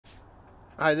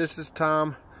Hi, this is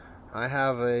Tom. I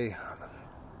have an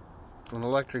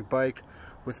electric bike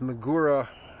with Magura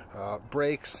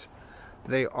brakes.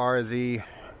 They are the,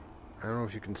 I don't know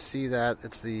if you can see that,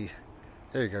 it's the,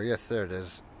 there you go, yes, there it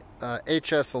is,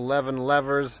 hs11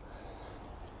 levers.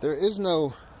 There is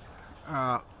no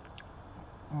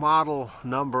model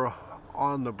number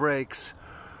on the brakes,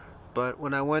 but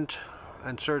when I went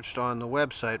and searched on the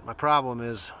website, my problem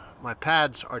is my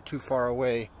pads are too far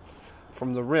away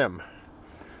from the rim.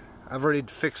 I've already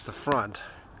fixed the front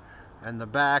and the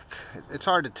back. It's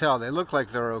hard to tell. They look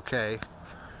like they're okay,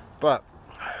 but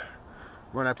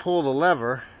when I pull the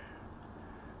lever,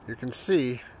 you can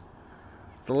see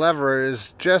the lever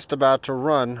is just about to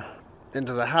run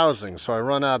into the housing, so I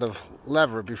run out of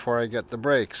lever before I get the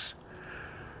brakes.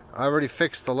 I already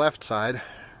fixed the left side,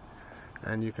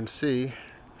 and you can see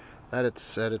that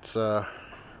it's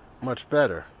much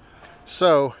better.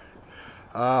 So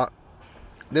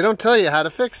they don't tell you how to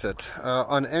fix it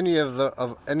on any of the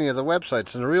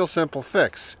websites. And a real simple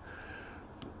fix.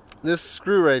 This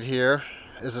screw right here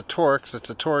is a Torx. It's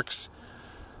a Torx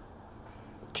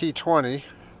T20,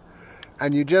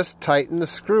 and you just tighten the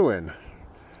screw in.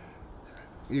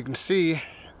 You can see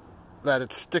that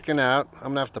it's sticking out. I'm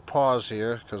gonna have to pause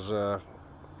here because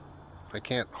I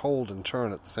can't hold and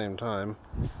turn at the same time.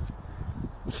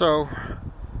 So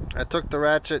I took the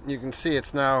ratchet, and you can see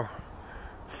it's now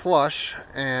flush,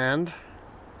 and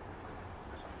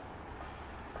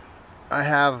I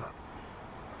have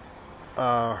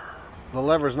the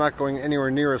lever's not going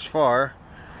anywhere near as far,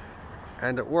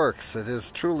 and it works. It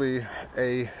is truly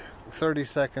a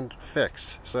 30-second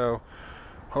fix. So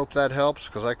hope that helps,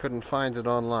 because I couldn't find it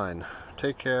online.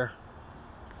 Take care.